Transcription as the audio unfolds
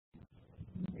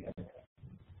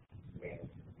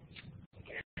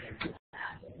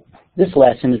This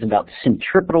lesson is about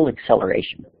centripetal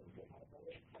acceleration.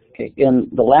 Okay. In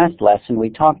the last lesson, we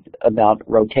talked about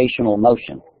rotational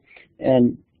motion.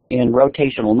 And in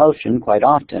rotational motion, quite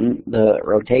often, the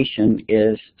rotation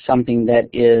is something that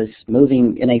is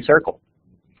moving in a circle.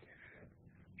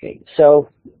 Okay. So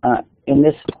in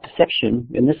this section,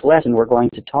 in this lesson, we're going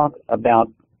to talk about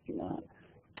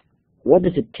what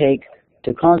does it take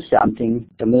to cause something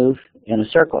to move in a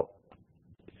circle.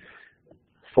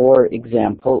 For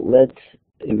example, let's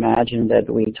imagine that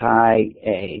we tie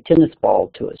a tennis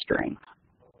ball to a string.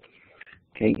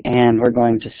 Okay, and we're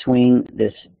going to swing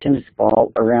this tennis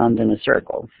ball around in a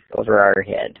circle over our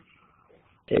head.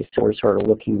 Okay, so we're sort of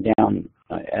looking down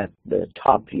at the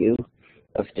top view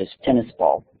of this tennis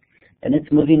ball, and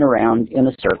it's moving around in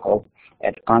a circle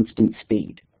at constant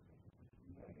speed.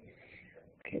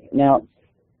 Okay, now,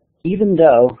 even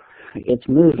though it's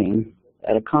moving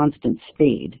at a constant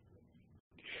speed,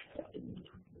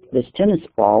 this tennis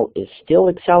ball is still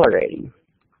accelerating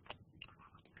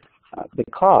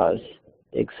because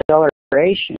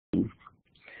acceleration,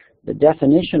 the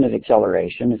definition of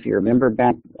acceleration, if you remember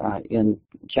back in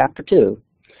Chapter 2,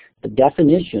 the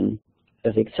definition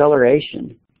of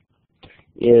acceleration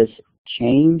is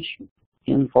change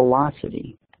in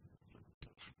velocity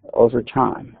over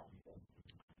time.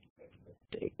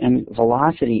 And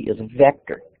velocity is a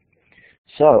vector.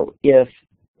 So if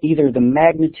either the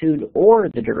magnitude or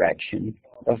the direction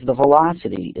of the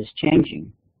velocity is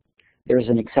changing, there's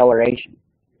an acceleration.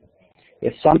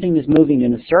 If something is moving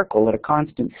in a circle at a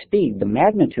constant speed, the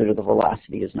magnitude of the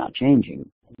velocity is not changing,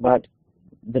 but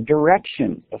the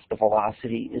direction of the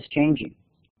velocity is changing.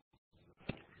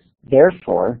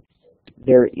 Therefore,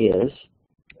 there is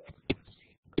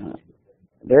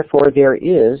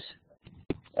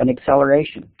an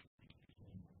acceleration.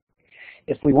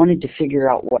 If we wanted to figure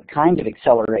out what kind of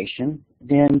acceleration,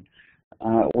 then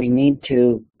we need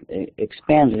to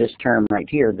expand this term right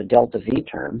here, the delta V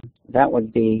term. That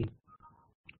would be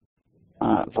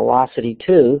velocity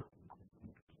 2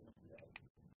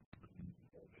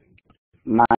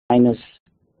 minus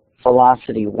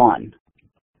velocity 1.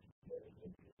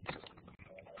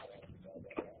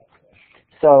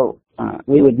 So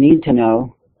we would need to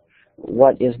know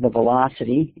what is the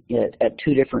velocity at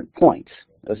two different points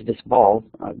of this ball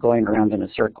going around in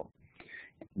a circle.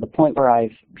 The point where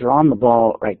I've drawn the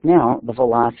ball right now, the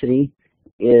velocity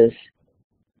is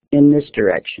in this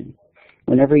direction.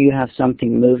 Whenever you have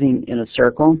something moving in a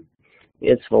circle,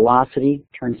 its velocity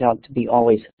turns out to be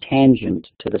always tangent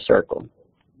to the circle.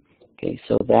 Okay,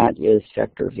 so that is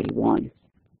vector V1.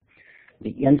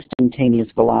 The instantaneous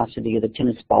velocity of the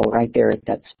tennis ball right there at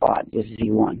that spot is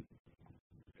V1.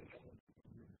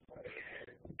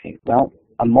 Okay, well,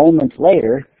 a moment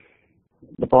later,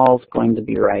 the ball's going to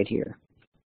be right here.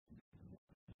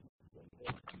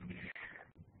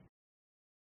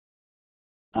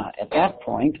 At that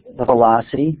point, the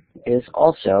velocity is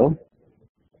also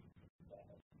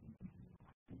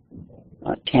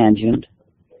tangent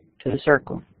to the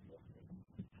circle.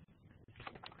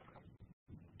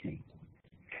 Okay.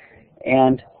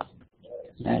 And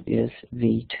that is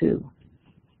V2.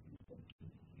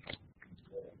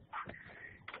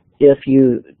 If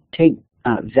you take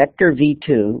vector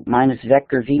V2 minus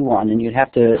vector V1, and you'd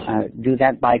have to do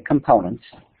that by components.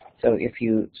 So if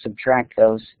you subtract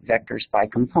those vectors by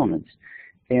components,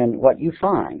 then what you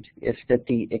find is that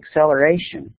the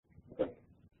acceleration,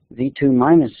 V2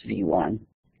 minus V1,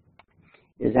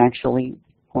 is actually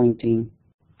pointing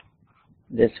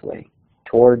this way,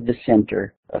 toward the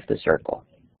center of the circle.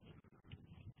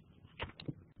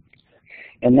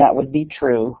 And that would be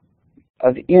true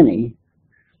of any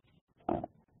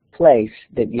place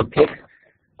that you pick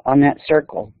on that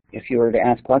circle. If you were to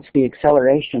ask what's the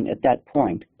acceleration at that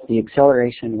point, the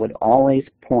acceleration would always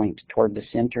point toward the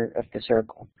center of the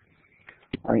circle.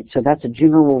 All right, so that's a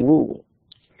general rule.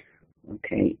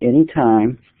 Okay,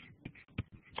 anytime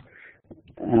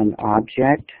an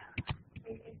object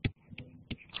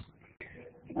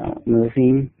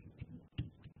moving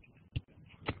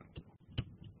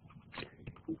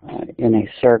in a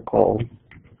circle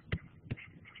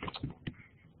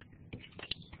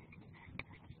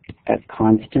at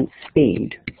constant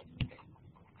speed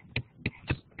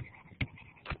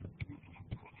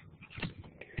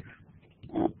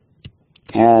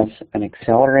has an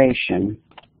acceleration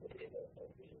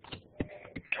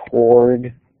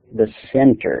toward the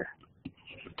center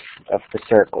of the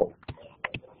circle.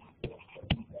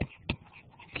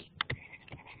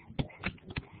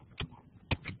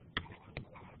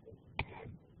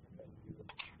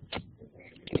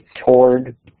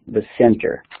 Toward the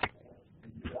center.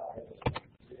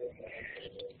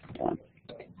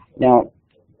 Now,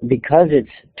 because it's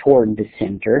toward the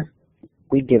center,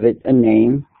 we give it a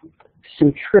name,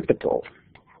 centripetal.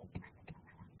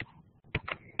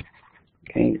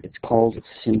 Okay, it's called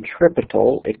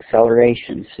centripetal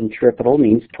acceleration. Centripetal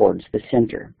means towards the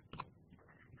center.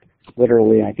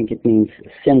 Literally, I think it means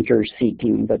center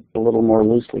seeking, but a little more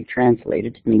loosely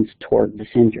translated, it means toward the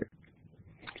center.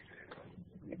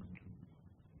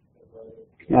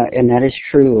 And that is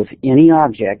true of any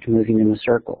object moving in a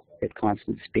circle at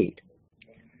constant speed.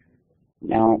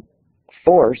 Now,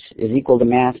 force is equal to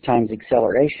mass times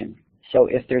acceleration. So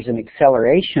if there's an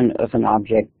acceleration of an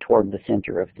object toward the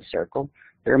center of the circle,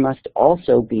 there must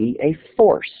also be a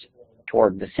force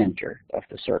toward the center of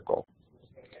the circle.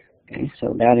 Okay,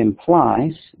 so that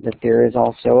implies that there is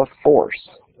also a force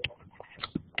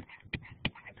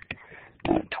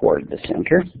toward the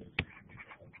center,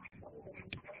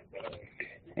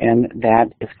 and that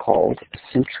is called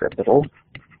centripetal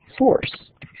force.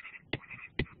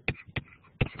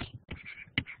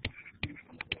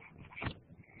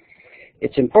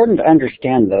 It's important to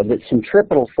understand, though, that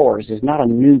centripetal force is not a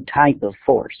new type of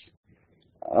force.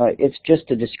 It's just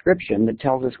a description that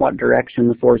tells us what direction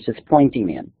the force is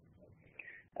pointing in.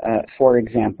 For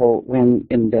example, when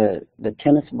in the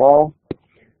tennis ball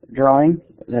drawing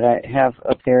that I have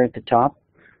up there at the top,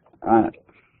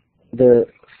 the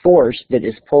force that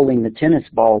is pulling the tennis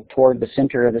ball toward the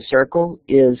center of the circle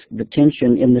is the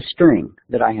tension in the string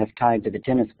that I have tied to the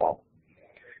tennis ball.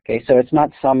 Okay, so it's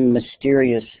not some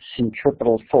mysterious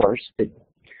centripetal force that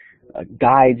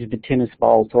guides the tennis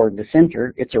ball toward the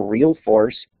center. It's a real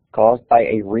force caused by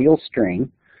a real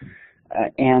string,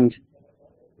 and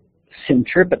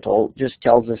centripetal just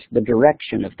tells us the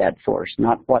direction of that force,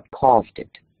 not what caused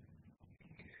it.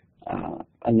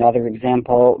 Another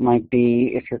example might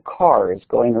be if your car is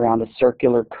going around a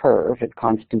circular curve at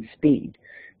constant speed,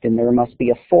 then there must be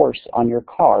a force on your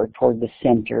car toward the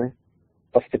center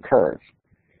of the curve.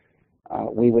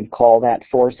 We would call that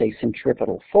force a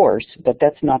centripetal force, but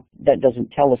that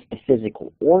doesn't tell us the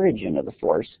physical origin of the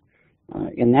force.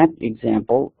 In that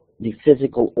example, the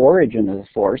physical origin of the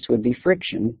force would be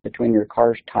friction between your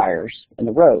car's tires and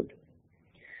the road.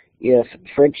 If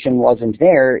friction wasn't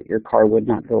there, your car would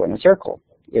not go in a circle.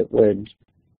 It would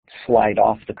slide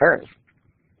off the curve.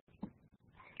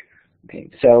 Okay,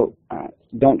 so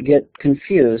don't get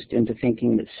confused into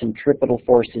thinking that centripetal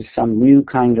force is some new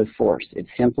kind of force. It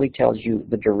simply tells you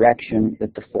the direction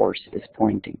that the force is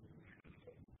pointing.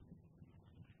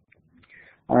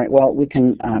 All right, well, we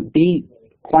can be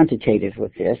quantitative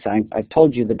with this. I've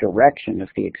told you the direction of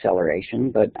the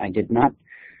acceleration, but I did not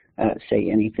say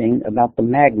anything about the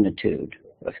magnitude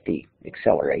of the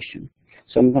acceleration.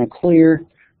 So I'm going to clear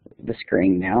the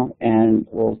screen now, and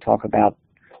we'll talk about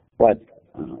what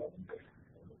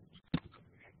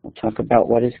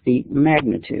is the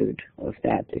magnitude of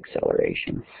that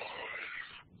acceleration.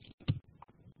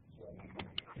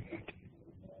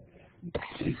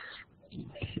 Okay.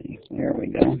 Let's see. There we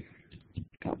go.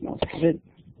 Got most of it.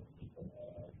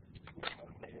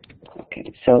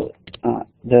 Okay, so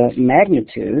the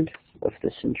magnitude of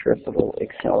the centripetal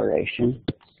acceleration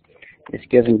is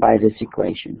given by this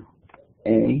equation.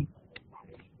 A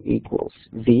equals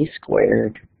v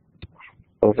squared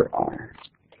over r.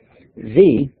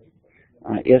 V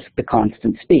is the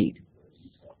constant speed,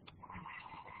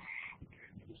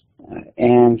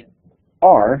 and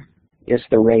r is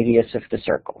the radius of the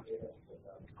circle.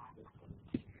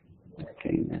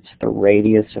 Okay, that's the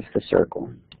radius of the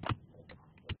circle.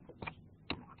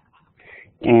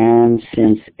 And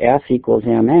since F equals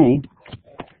ma,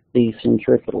 the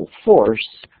centripetal force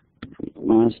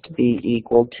must be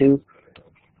equal to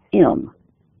m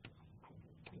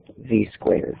v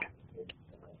squared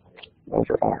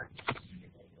over r.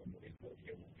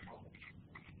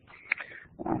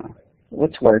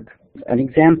 Let's work an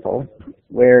example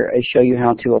where I show you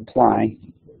how to apply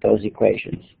those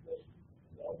equations.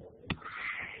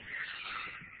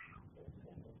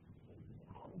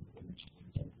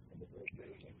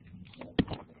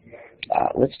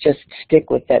 Let's just stick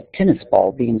with that tennis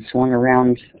ball being swung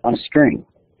around on a string.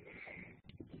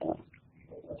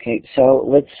 Okay, so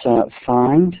let's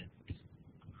find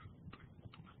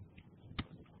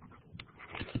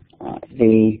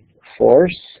the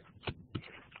force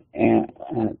and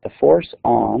the force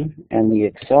on and the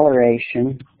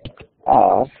acceleration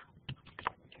of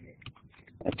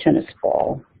a tennis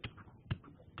ball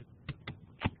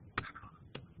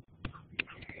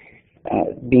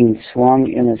being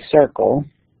swung in a circle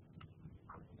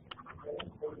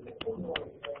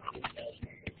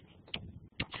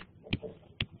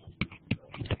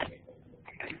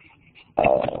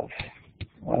of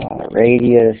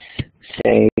radius,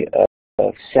 say,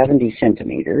 of 70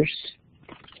 centimeters.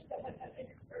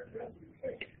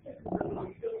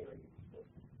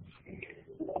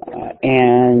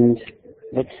 And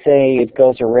let's say it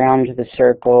goes around the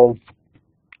circle,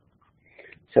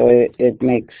 so it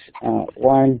makes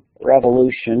one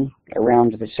revolution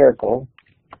around the circle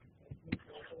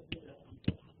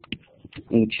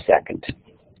each second.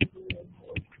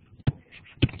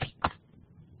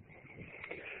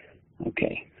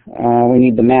 Okay, we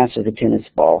need the mass of the tennis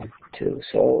ball too,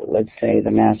 so let's say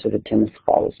the mass of the tennis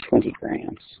ball is 20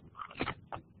 grams.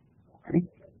 All right.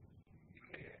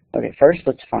 Okay, first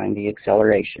let's find the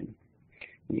acceleration.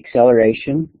 The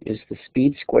acceleration is the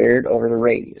speed squared over the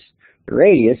radius. The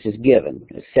radius is given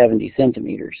as 70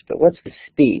 centimeters, but what's the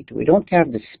speed? We don't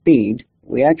have the speed.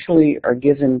 We actually are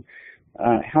given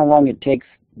how long it takes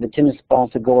the tennis ball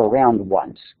to go around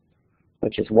once,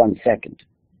 which is 1 second.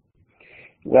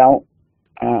 Well,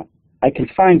 I can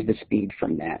find the speed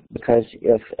from that, because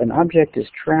if an object is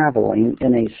traveling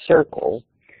in a circle,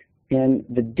 then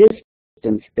the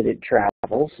distance that it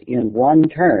travels in one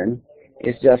turn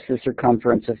is just the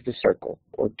circumference of the circle,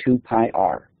 or 2 pi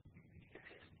r.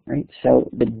 Right? So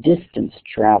the distance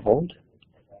traveled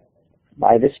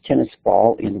by this tennis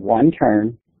ball in one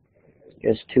turn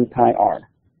is 2 pi r.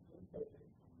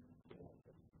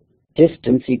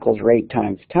 Distance equals rate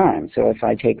times time. So if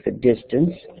I take the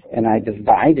distance and I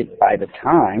divide it by the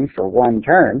time for one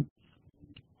turn,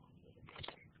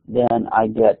 then I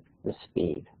get the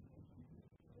speed.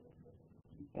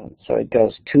 So it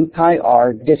goes 2 pi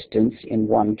r distance in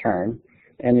one turn,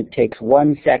 and it takes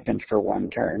 1 second for one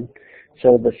turn.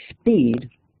 So the speed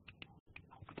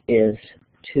is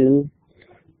 2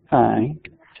 pi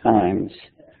times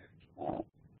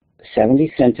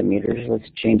 70 centimeters. Let's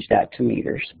change that to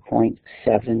meters.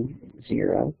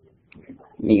 0.70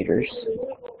 meters.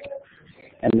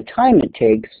 And the time it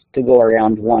takes to go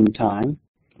around one time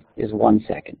is 1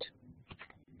 second.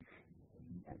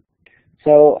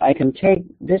 So I can take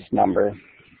this number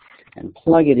and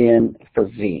plug it in for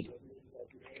v,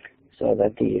 so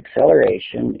that the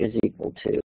acceleration is equal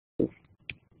to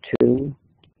 2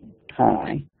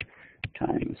 pi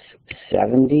times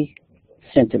 70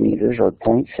 centimeters, or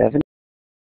 0.7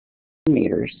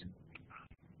 meters,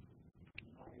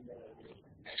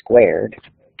 squared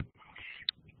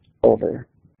over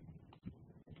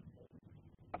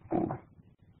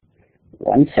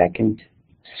 1 second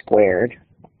squared.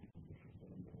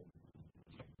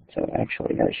 So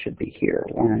actually that should be here,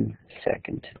 1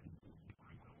 second,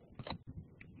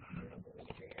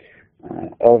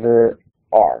 over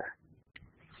r,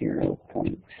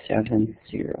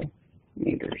 0.70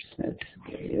 meters. That's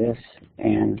this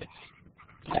and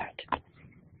that.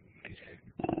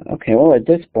 Okay, well at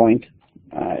this point,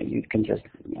 you can just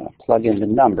plug in the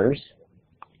numbers.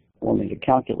 We'll need a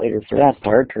calculator for that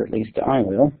part, or at least I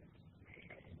will.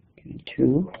 Okay,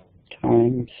 2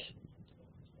 times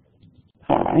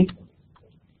pi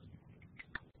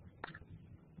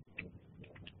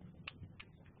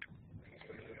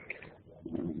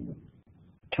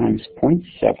times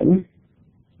 0.7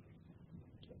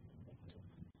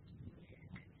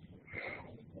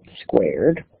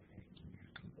 squared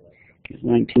is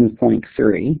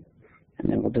 19.3, and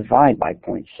then we'll divide by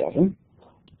 0.7,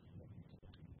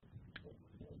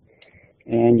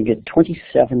 and you get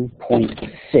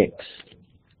 27.6.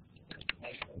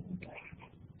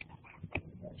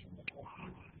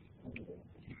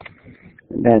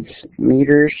 That's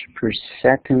meters per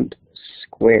second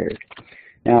squared.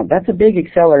 Now, that's a big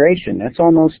acceleration. That's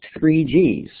almost 3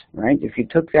 Gs, right? If you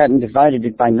took that and divided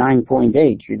it by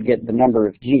 9.8, you'd get the number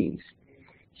of Gs.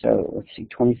 So, let's see,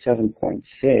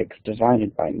 27.6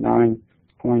 divided by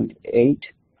 9.8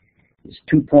 is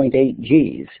 2.8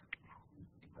 Gs.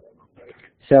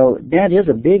 So, that is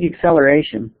a big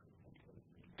acceleration.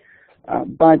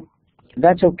 But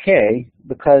that's okay,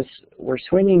 because we're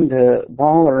swinging the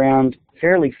ball around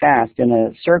fairly fast in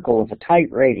a circle of a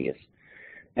tight radius.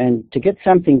 And to get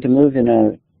something to move in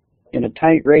a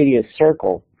tight radius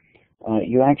circle,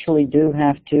 you actually do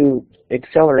have to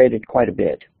accelerate it quite a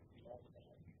bit.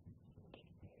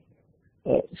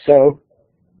 So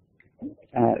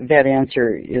that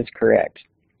answer is correct,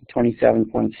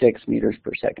 27.6 meters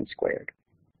per second squared.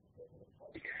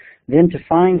 Then to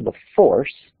find the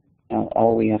force,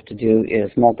 all we have to do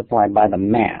is multiply by the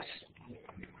mass.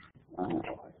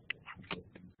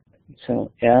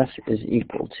 So S is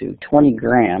equal to 20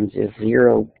 grams is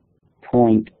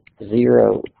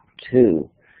 0.02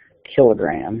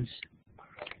 kilograms.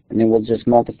 And then we'll just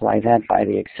multiply that by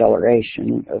the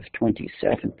acceleration of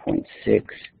 27.6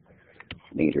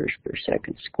 meters per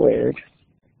second squared.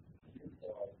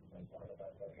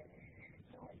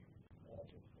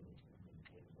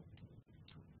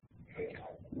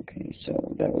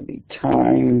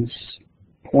 times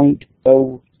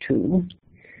 0.02,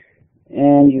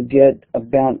 and you get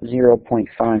about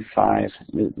 0.55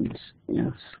 newtons.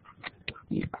 Yes,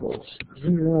 equals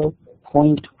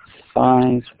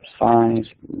 0.55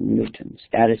 newtons.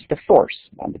 That is the force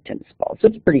on the tennis ball. So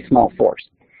it's a pretty small force,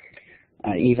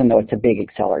 even though it's a big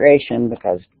acceleration,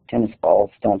 because tennis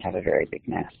balls don't have a very big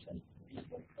mass.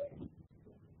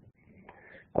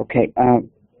 Okay,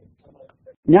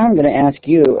 now I'm going to ask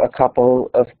you a couple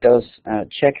of those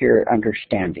check your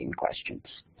understanding questions.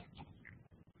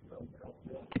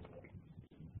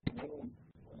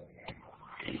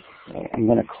 So I'm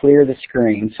going to clear the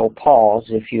screen, so pause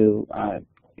if you're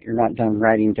not done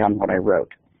writing down what I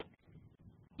wrote.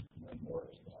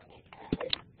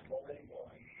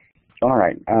 All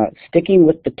right, sticking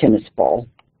with the tennis ball,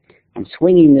 I'm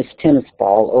swinging this tennis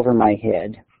ball over my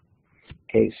head,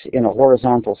 okay, in a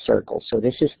horizontal circle. So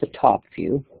this is the top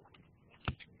view,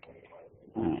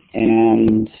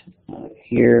 and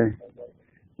here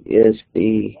is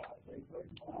the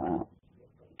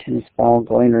tennis ball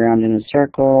going around in a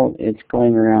circle. It's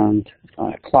going around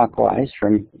clockwise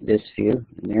from this view,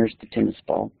 and there's the tennis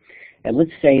ball. And let's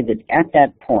say that at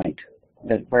that point,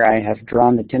 where I have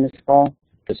drawn the tennis ball,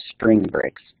 the string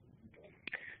breaks.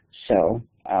 So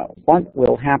what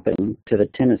will happen to the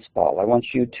tennis ball? I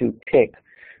want you to pick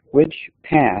which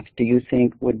path do you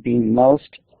think would be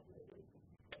most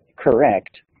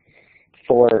correct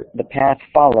for the path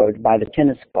followed by the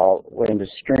tennis ball when the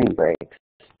string breaks.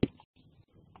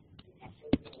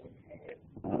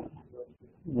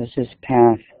 This is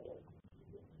path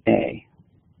A.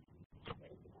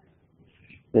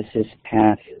 This is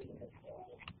path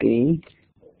B.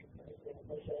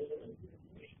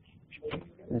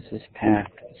 This is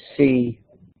path C.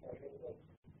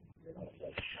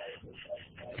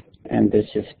 And this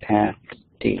is path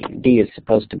D. D is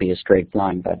supposed to be a straight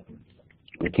line, but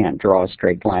we can't draw a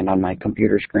straight line on my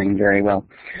computer screen very well.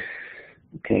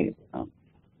 Okay.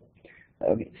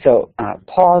 Okay. So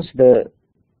pause the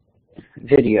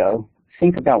video.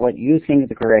 Think about what you think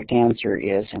the correct answer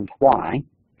is and why.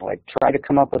 Like, try to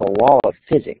come up with a law of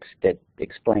physics that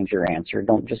explains your answer.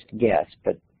 Don't just guess,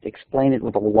 but explain it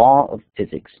with a law of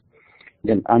physics.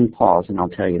 Then unpause, and I'll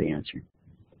tell you the answer.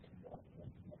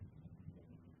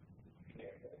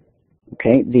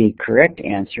 Okay, the correct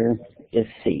answer is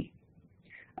C,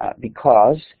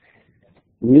 because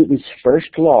Newton's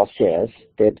first law says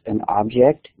that an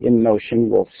object in motion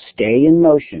will stay in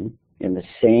motion in the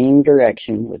same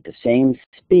direction with the same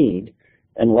speed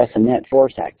unless a net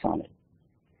force acts on it.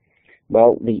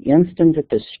 Well, the instant that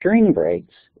the string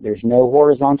breaks, there's no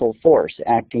horizontal force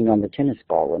acting on the tennis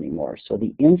ball anymore. So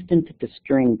the instant that the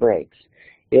string breaks,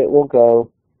 it will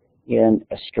go in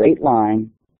a straight line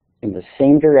in the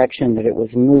same direction that it was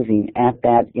moving at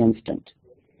that instant.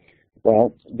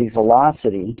 Well, the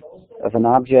velocity of an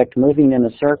object moving in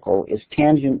a circle is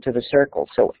tangent to the circle.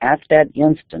 So at that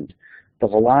instant, the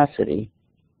velocity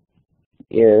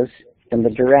is in the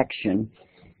direction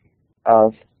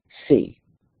of C.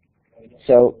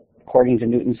 So according to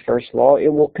Newton's first law, it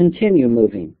will continue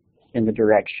moving in the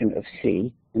direction of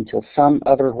C until some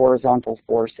other horizontal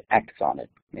force acts on it.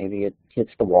 Maybe it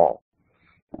hits the wall.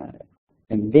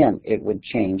 And then it would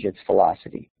change its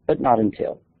velocity, but not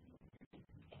until.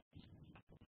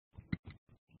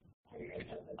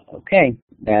 Okay,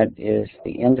 that is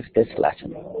the end of this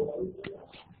lesson.